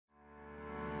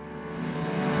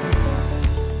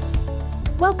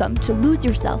Welcome to Lose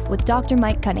Yourself with Dr.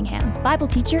 Mike Cunningham, Bible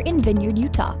teacher in Vineyard,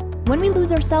 Utah. When we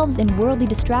lose ourselves in worldly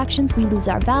distractions, we lose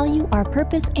our value, our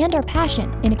purpose, and our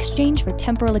passion in exchange for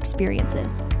temporal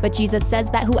experiences. But Jesus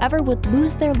says that whoever would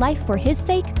lose their life for his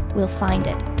sake will find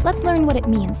it. Let's learn what it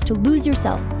means to lose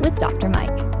yourself with Dr.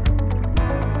 Mike.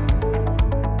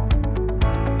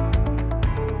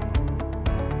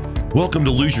 Welcome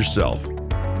to Lose Yourself.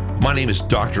 My name is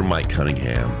Dr. Mike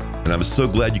Cunningham, and I'm so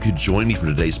glad you could join me for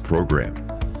today's program.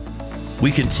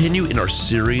 We continue in our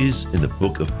series in the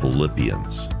book of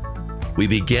Philippians. We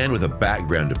began with a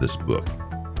background of this book,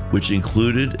 which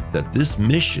included that this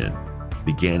mission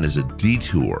began as a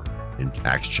detour in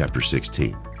Acts chapter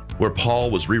 16, where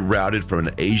Paul was rerouted from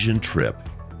an Asian trip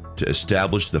to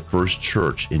establish the first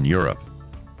church in Europe.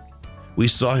 We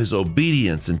saw his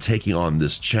obedience in taking on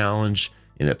this challenge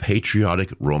in a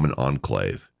patriotic Roman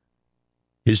enclave.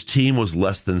 His team was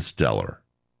less than stellar.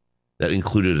 That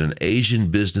included an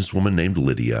Asian businesswoman named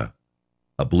Lydia,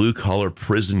 a blue-collar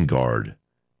prison guard,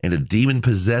 and a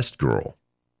demon-possessed girl.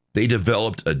 They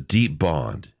developed a deep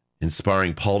bond,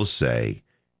 inspiring Paul to say,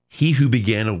 "He who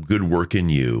began a good work in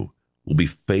you will be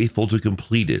faithful to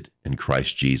complete it in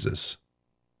Christ Jesus."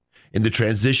 In the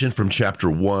transition from chapter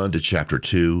 1 to chapter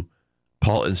 2,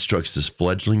 Paul instructs this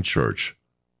fledgling church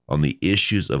on the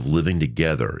issues of living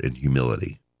together in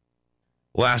humility.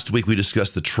 Last week, we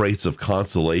discussed the traits of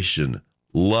consolation,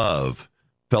 love,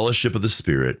 fellowship of the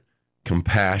Spirit,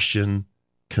 compassion,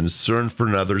 concern for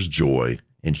another's joy,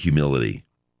 and humility.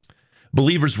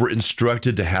 Believers were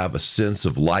instructed to have a sense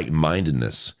of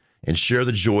like-mindedness and share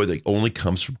the joy that only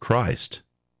comes from Christ.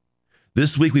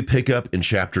 This week, we pick up in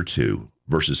chapter 2,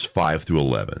 verses 5 through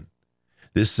 11.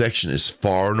 This section is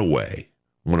far and away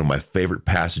one of my favorite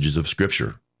passages of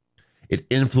Scripture. It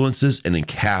influences and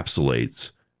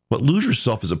encapsulates what Lose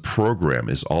Yourself as a program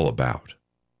is all about.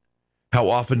 How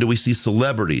often do we see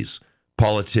celebrities,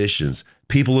 politicians,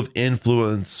 people of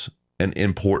influence and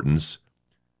importance,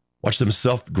 watch them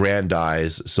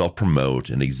self-aggrandize, self-promote,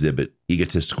 and exhibit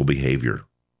egotistical behavior?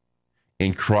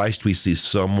 In Christ, we see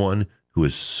someone who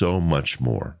is so much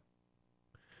more.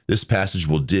 This passage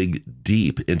will dig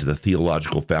deep into the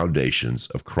theological foundations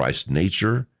of Christ's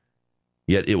nature,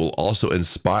 yet it will also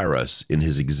inspire us in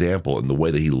his example and the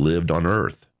way that he lived on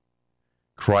earth.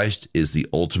 Christ is the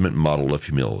ultimate model of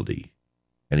humility,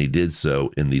 and he did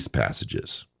so in these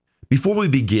passages. Before we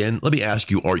begin, let me ask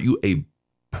you, are you a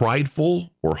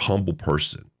prideful or humble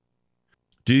person?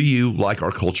 Do you, like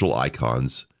our cultural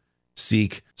icons,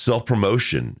 seek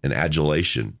self-promotion and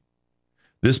adulation?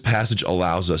 This passage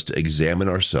allows us to examine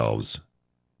ourselves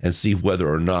and see whether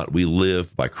or not we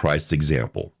live by Christ's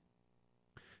example.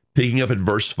 Picking up at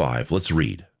verse 5, let's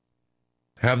read.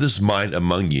 "Have this mind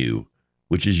among you,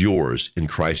 which is yours in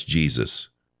Christ Jesus,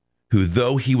 who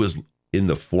though he was in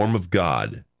the form of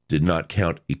God, did not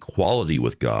count equality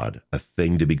with God a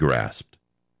thing to be grasped,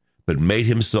 but made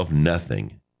himself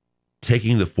nothing,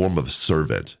 taking the form of a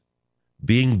servant,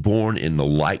 being born in the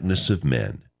likeness of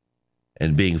men,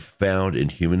 and being found in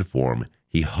human form,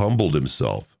 he humbled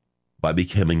himself by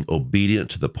becoming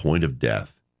obedient to the point of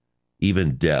death,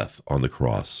 even death on the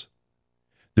cross.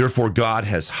 Therefore God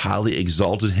has highly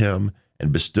exalted him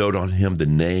and bestowed on him the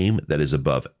name that is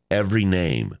above every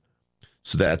name,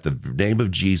 so that at the name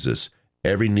of Jesus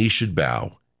every knee should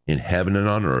bow in heaven and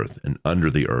on earth and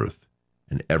under the earth,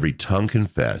 and every tongue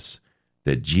confess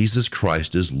that Jesus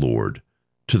Christ is Lord,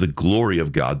 to the glory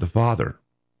of God the Father."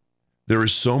 There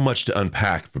is so much to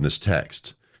unpack from this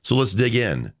text, so let's dig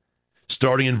in.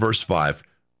 Starting in verse 5,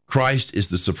 Christ is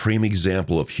the supreme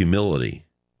example of humility,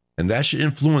 and that should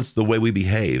influence the way we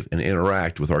behave and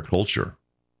interact with our culture.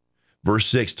 Verse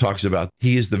 6 talks about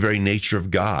he is the very nature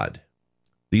of God.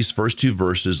 These first two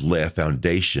verses lay a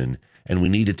foundation, and we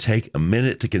need to take a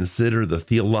minute to consider the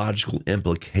theological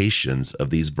implications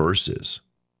of these verses.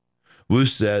 Wu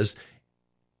says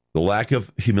the lack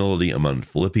of humility among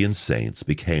Philippian saints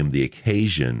became the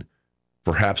occasion,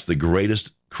 perhaps the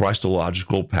greatest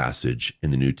Christological passage in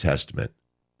the New Testament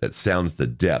that sounds the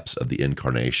depths of the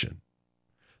incarnation.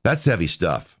 That's heavy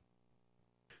stuff.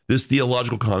 This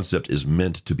theological concept is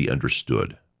meant to be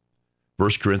understood.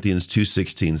 1 Corinthians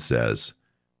 2:16 says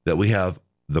that we have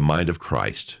the mind of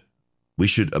Christ. We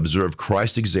should observe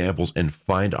Christ's examples and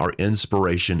find our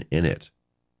inspiration in it.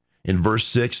 In verse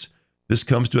 6, this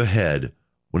comes to a head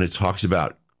when it talks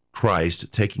about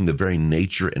Christ taking the very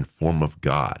nature and form of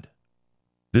God.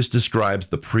 This describes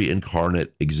the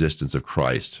pre-incarnate existence of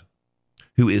Christ,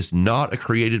 who is not a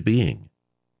created being.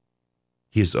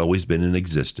 He has always been in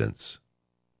existence.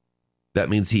 That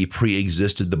means he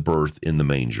pre-existed the birth in the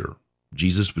manger.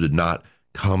 Jesus did not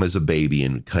come as a baby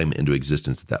and come into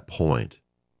existence at that point.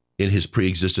 in his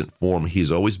pre-existent form.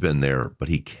 He's always been there, but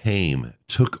he came,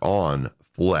 took on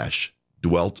flesh,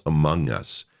 dwelt among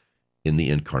us in the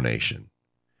incarnation.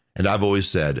 And I've always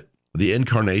said the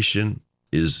incarnation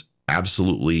is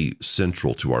absolutely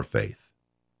central to our faith,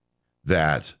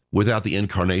 that without the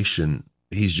incarnation,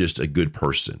 he's just a good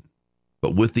person.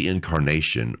 But with the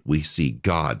incarnation, we see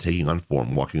God taking on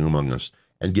form, walking among us,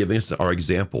 and giving us our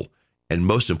example, and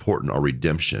most important, our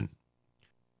redemption.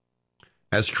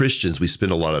 As Christians, we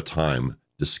spend a lot of time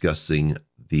discussing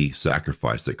the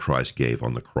sacrifice that Christ gave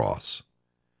on the cross,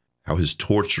 how his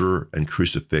torture and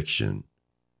crucifixion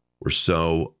were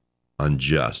so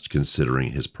unjust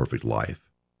considering his perfect life.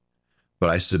 But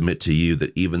I submit to you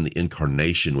that even the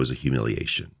incarnation was a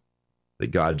humiliation,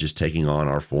 that God just taking on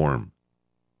our form,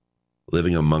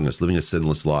 living among us, living a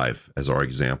sinless life as our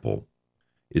example,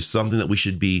 is something that we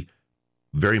should be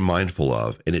very mindful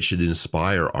of, and it should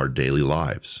inspire our daily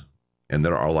lives, and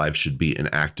that our lives should be an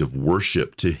act of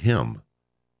worship to him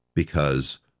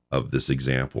because of this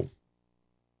example.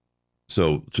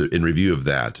 So in review of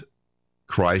that,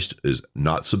 Christ is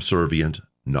not subservient,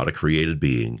 not a created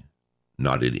being,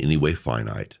 not in any way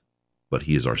finite, but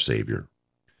he is our Savior.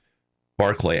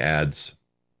 Barclay adds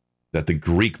that the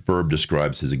Greek verb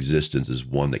describes his existence as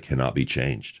one that cannot be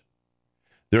changed.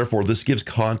 Therefore, this gives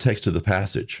context to the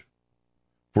passage.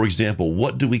 For example,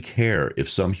 what do we care if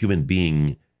some human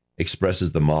being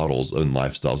expresses the models and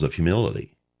lifestyles of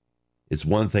humility? It's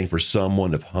one thing for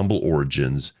someone of humble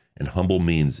origins and humble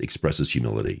means expresses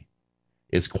humility.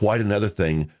 It's quite another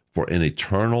thing for an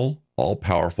eternal,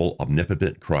 all-powerful,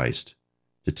 omnipotent Christ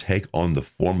to take on the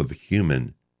form of a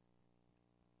human,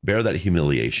 bear that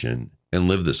humiliation, and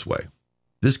live this way.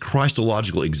 This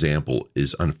Christological example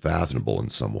is unfathomable in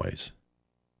some ways.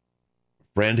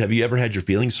 Friend, have you ever had your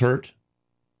feelings hurt?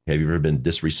 Have you ever been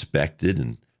disrespected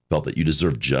and felt that you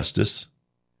deserve justice?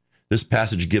 This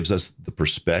passage gives us the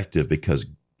perspective because,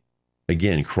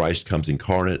 again, Christ comes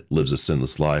incarnate, lives a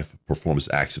sinless life, performs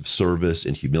acts of service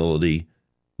and humility,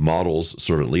 models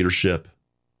servant leadership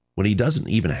when he doesn't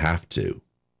even have to.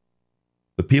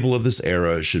 The people of this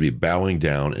era should be bowing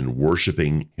down and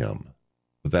worshiping him,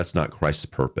 but that's not Christ's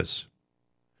purpose.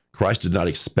 Christ did not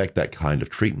expect that kind of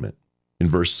treatment. In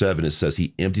verse 7, it says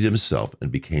he emptied himself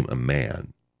and became a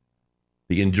man.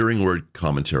 The Enduring Word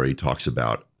commentary talks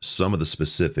about some of the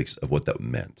specifics of what that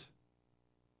meant.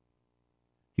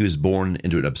 He was born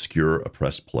into an obscure,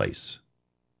 oppressed place.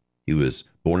 He was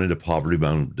born into poverty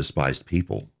among despised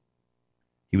people.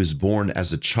 He was born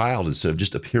as a child instead of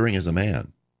just appearing as a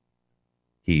man.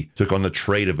 He took on the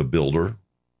trade of a builder.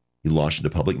 He launched into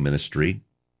public ministry.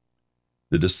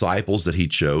 The disciples that he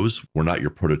chose were not your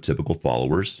prototypical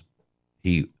followers.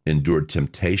 He endured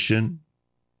temptation.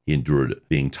 He endured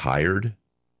being tired.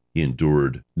 He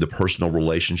endured the personal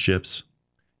relationships.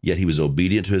 Yet he was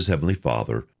obedient to his heavenly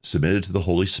Father, submitted to the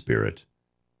Holy Spirit,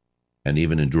 and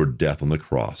even endured death on the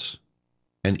cross.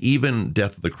 And even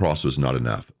death on the cross was not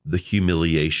enough. The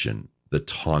humiliation, the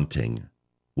taunting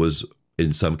was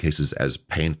in some cases as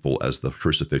painful as the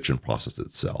crucifixion process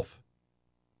itself.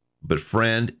 But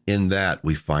friend, in that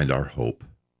we find our hope.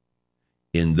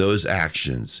 In those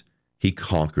actions, he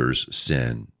conquers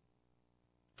sin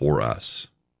for us.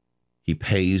 He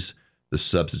pays the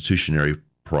substitutionary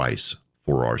price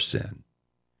for our sin.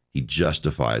 He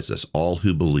justifies us, all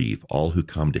who believe, all who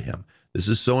come to him. This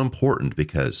is so important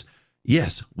because,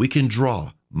 yes, we can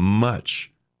draw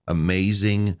much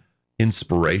amazing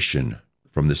inspiration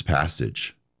from this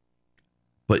passage,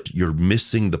 but you're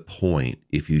missing the point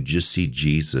if you just see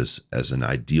Jesus as an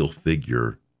ideal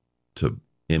figure to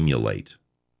emulate.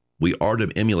 We are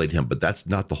to emulate him, but that's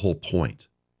not the whole point.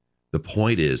 The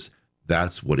point is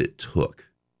that's what it took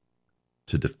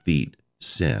to defeat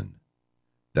sin.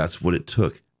 That's what it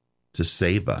took to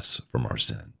save us from our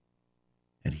sin.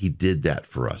 And he did that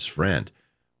for us, friend.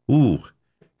 Ooh,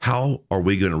 how are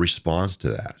we going to respond to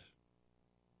that?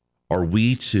 Are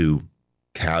we to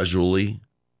casually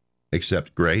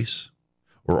accept grace,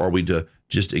 or are we to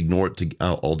just ignore it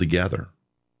altogether?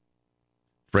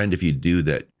 Friend, if you do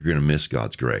that, you're going to miss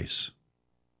God's grace.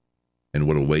 And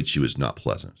what awaits you is not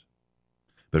pleasant.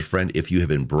 But friend, if you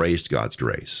have embraced God's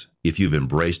grace, if you've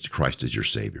embraced Christ as your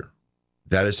Savior,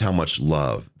 that is how much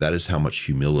love, that is how much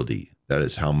humility, that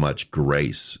is how much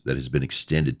grace that has been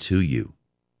extended to you.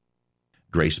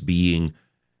 Grace being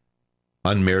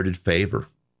unmerited favor,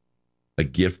 a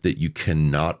gift that you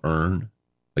cannot earn,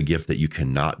 a gift that you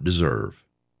cannot deserve,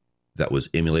 that was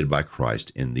emulated by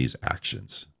Christ in these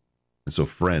actions. And so,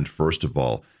 friend, first of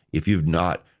all, if you've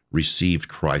not received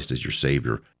Christ as your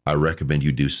Savior, I recommend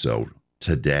you do so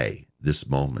today, this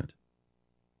moment.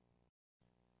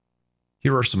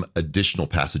 Here are some additional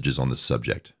passages on this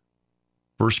subject.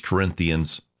 1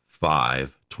 Corinthians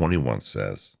 5:21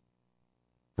 says,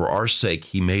 "For our sake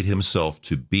he made himself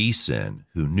to be sin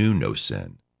who knew no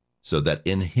sin, so that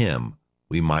in him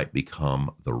we might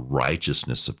become the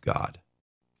righteousness of God."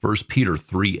 1 Peter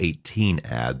 3:18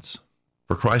 adds,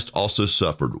 "For Christ also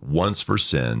suffered once for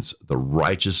sins, the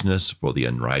righteousness for the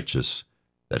unrighteous,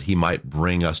 that he might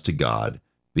bring us to God,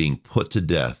 being put to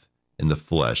death in the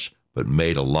flesh, but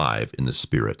made alive in the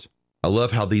spirit." I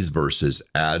love how these verses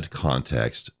add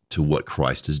context to what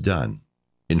Christ has done.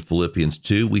 In Philippians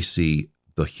 2, we see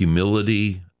the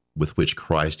humility with which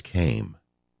Christ came,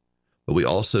 but we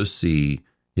also see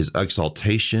his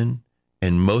exaltation,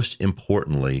 and most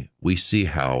importantly, we see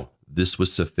how this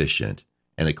was sufficient.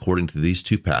 And according to these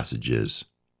two passages,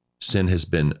 sin has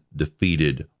been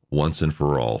defeated once and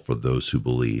for all for those who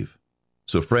believe.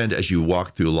 So friend, as you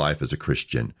walk through life as a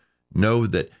Christian, know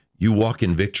that you walk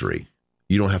in victory.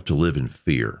 You don't have to live in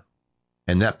fear.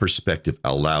 And that perspective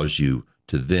allows you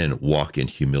to then walk in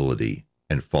humility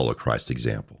and follow Christ's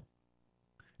example.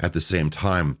 At the same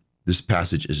time, this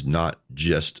passage is not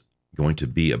just going to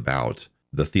be about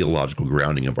the theological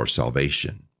grounding of our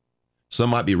salvation. Some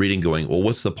might be reading going, well,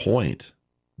 what's the point?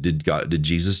 Did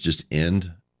Jesus just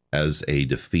end as a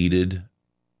defeated,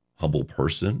 humble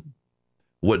person?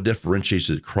 What differentiates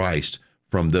Christ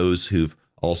from those who've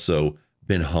also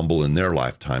been humble in their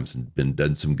lifetimes and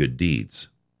done some good deeds?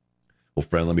 Well,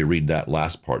 friend, let me read that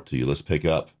last part to you. Let's pick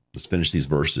up. Let's finish these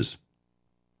verses.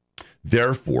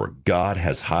 "Therefore, God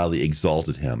has highly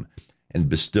exalted him and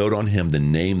bestowed on him the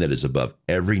name that is above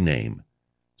every name,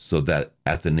 so that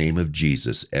at the name of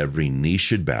Jesus, every knee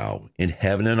should bow in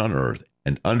heaven and on earth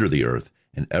and under the earth,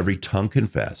 and every tongue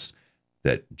confess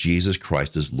that Jesus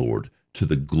Christ is Lord, to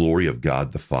the glory of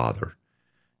God the Father."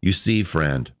 You see,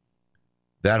 friend,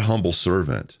 that humble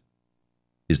servant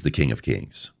is the King of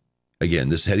Kings. Again,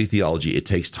 this heady theology, it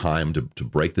takes time to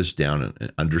break this down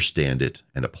and understand it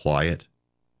and apply it.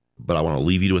 But I want to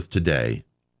leave you with today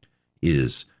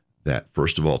is that,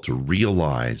 first of all, to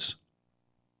realize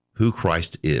who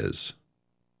Christ is,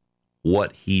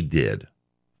 what he did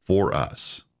for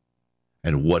us,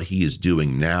 and what he is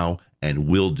doing now and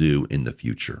will do in the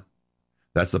future.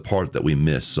 That's the part that we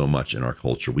miss so much in our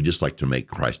culture. We just like to make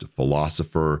Christ a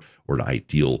philosopher or an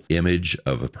ideal image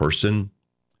of a person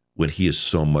when he is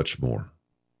so much more.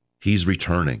 He's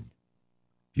returning.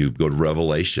 If you go to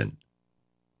Revelation,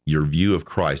 your view of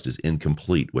Christ is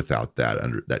incomplete without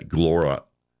that glory,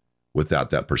 without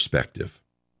that perspective,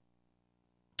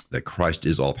 that Christ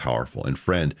is all powerful. And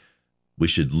friend, we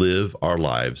should live our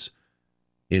lives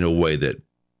in a way that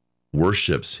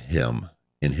worships him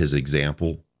in his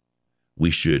example. We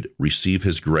should receive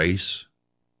his grace.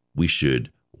 We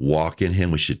should walk in him.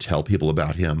 We should tell people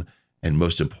about him. And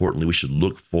most importantly, we should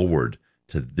look forward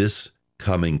to this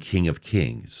coming King of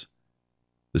Kings.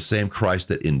 The same Christ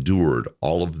that endured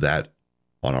all of that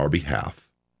on our behalf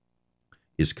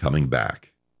is coming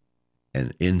back.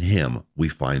 And in him, we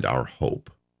find our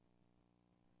hope.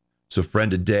 So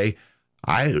friend, today,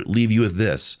 I leave you with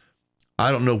this.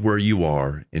 I don't know where you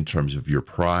are in terms of your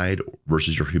pride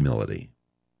versus your humility.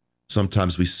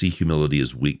 Sometimes we see humility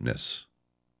as weakness.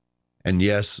 And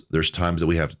yes, there's times that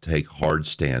we have to take hard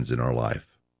stands in our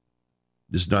life.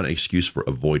 This is not an excuse for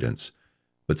avoidance,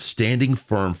 but standing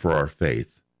firm for our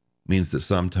faith means that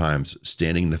sometimes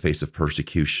standing in the face of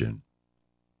persecution,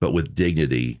 but with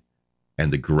dignity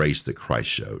and the grace that Christ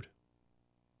showed,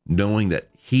 knowing that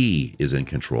he is in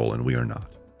control and we are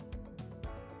not.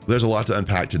 There's a lot to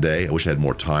unpack today. I wish I had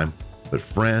more time, but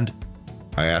friend,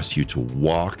 I ask you to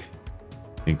walk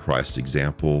in Christ's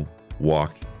example,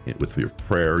 walk with your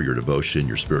prayer, your devotion,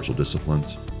 your spiritual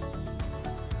disciplines,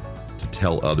 to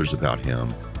tell others about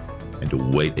him, and to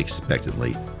wait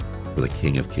expectantly for the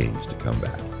King of Kings to come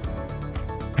back.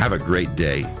 Have a great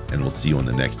day, and we'll see you on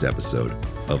the next episode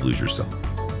of Lose Yourself.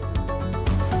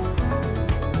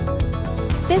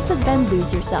 This has been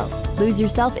Lose Yourself. Lose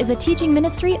Yourself is a teaching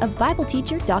ministry of Bible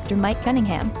teacher Dr. Mike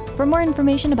Cunningham. For more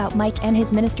information about Mike and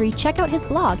his ministry, check out his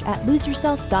blog at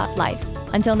loseyourself.life.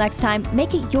 Until next time,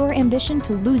 make it your ambition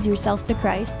to lose yourself to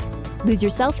Christ. Lose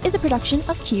Yourself is a production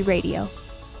of Key Radio.